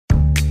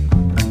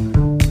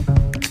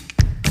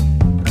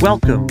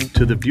Welcome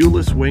to the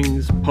Viewless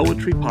Wings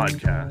Poetry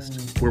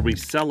Podcast, where we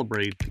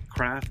celebrate the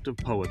craft of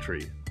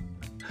poetry.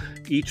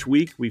 Each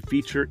week we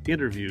feature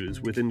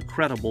interviews with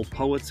incredible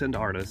poets and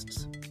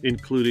artists,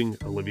 including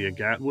Olivia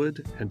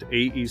Gatwood and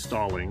A.E.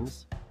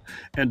 Stallings,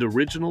 and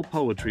original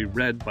poetry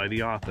read by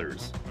the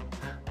authors.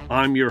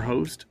 I'm your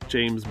host,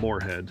 James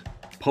Moorhead,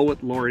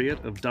 Poet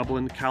Laureate of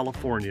Dublin,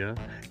 California,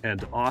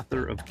 and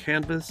author of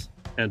Canvas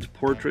and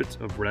Portraits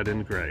of Red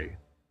and Gray.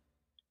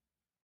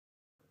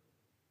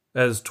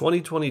 As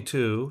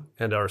 2022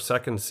 and our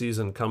second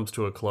season comes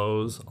to a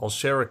close, I'll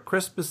share a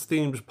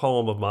Christmas-themed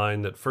poem of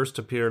mine that first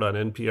appeared on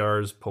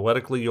NPR's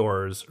Poetically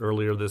Yours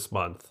earlier this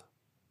month.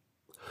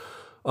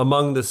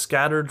 Among the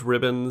scattered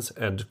ribbons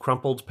and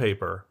crumpled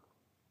paper.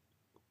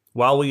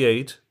 While we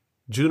ate,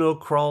 Juno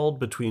crawled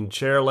between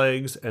chair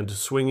legs and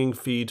swinging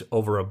feet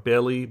over a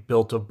belly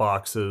built of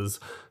boxes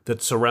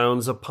that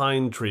surrounds a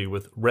pine tree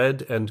with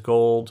red and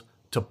gold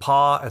to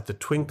paw at the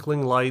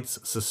twinkling lights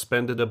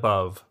suspended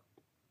above.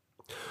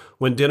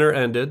 When dinner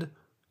ended,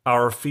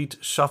 our feet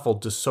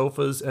shuffled to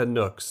sofas and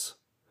nooks.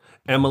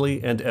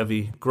 Emily and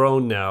Evie,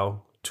 grown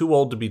now, too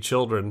old to be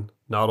children,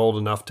 not old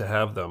enough to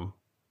have them.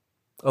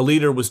 A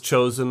leader was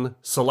chosen,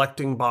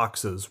 selecting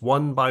boxes,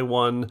 one by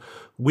one,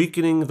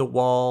 weakening the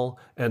wall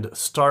and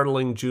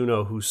startling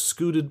Juno, who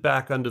scooted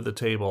back under the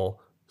table,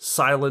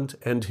 silent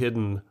and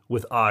hidden,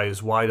 with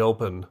eyes wide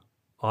open,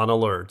 on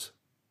alert.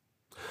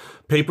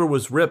 Paper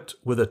was ripped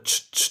with a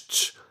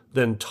ch-ch-ch,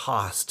 then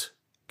tossed.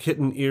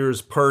 Kitten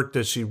ears perked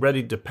as she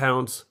readied to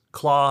pounce,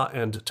 claw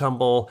and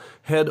tumble,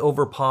 head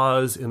over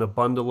paws in a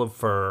bundle of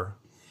fur.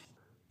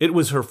 It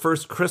was her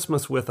first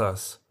Christmas with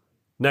us.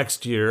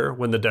 Next year,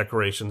 when the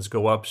decorations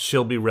go up,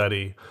 she'll be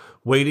ready,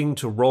 waiting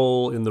to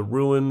roll in the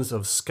ruins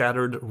of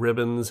scattered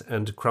ribbons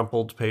and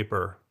crumpled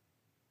paper.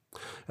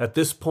 At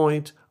this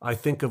point, I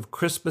think of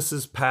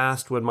Christmases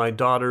past when my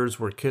daughters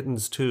were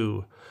kittens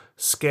too,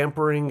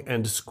 scampering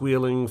and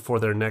squealing for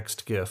their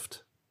next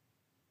gift.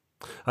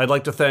 I'd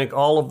like to thank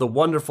all of the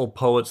wonderful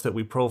poets that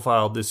we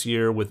profiled this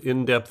year with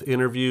in-depth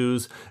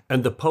interviews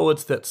and the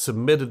poets that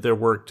submitted their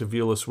work to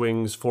Viewless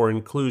Wings for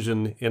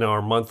inclusion in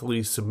our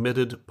monthly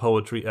submitted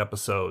poetry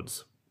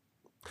episodes.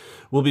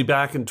 We'll be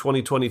back in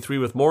 2023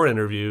 with more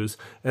interviews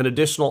and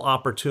additional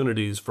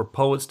opportunities for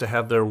poets to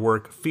have their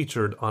work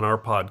featured on our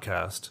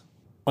podcast.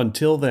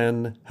 Until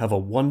then, have a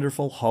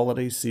wonderful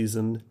holiday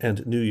season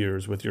and New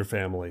Year's with your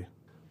family.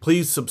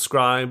 Please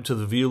subscribe to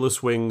the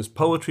Viewless Wings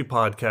Poetry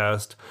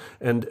Podcast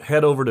and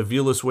head over to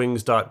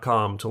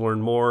viewlesswings.com to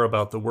learn more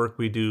about the work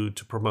we do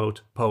to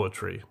promote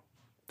poetry.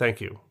 Thank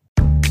you.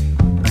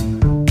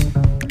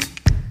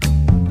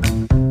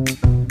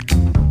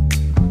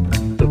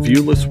 The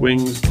Viewless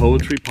Wings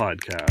Poetry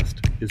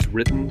Podcast is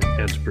written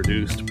and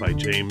produced by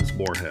James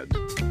Moorhead.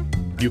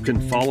 You can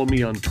follow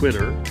me on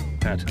Twitter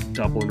at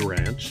Dublin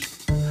Ranch,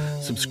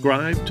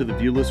 subscribe to the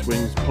Viewless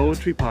Wings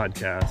Poetry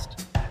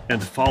Podcast,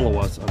 and follow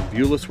us on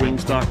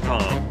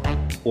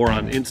viewlesswings.com or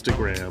on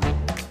Instagram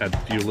at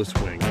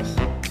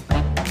viewlesswings.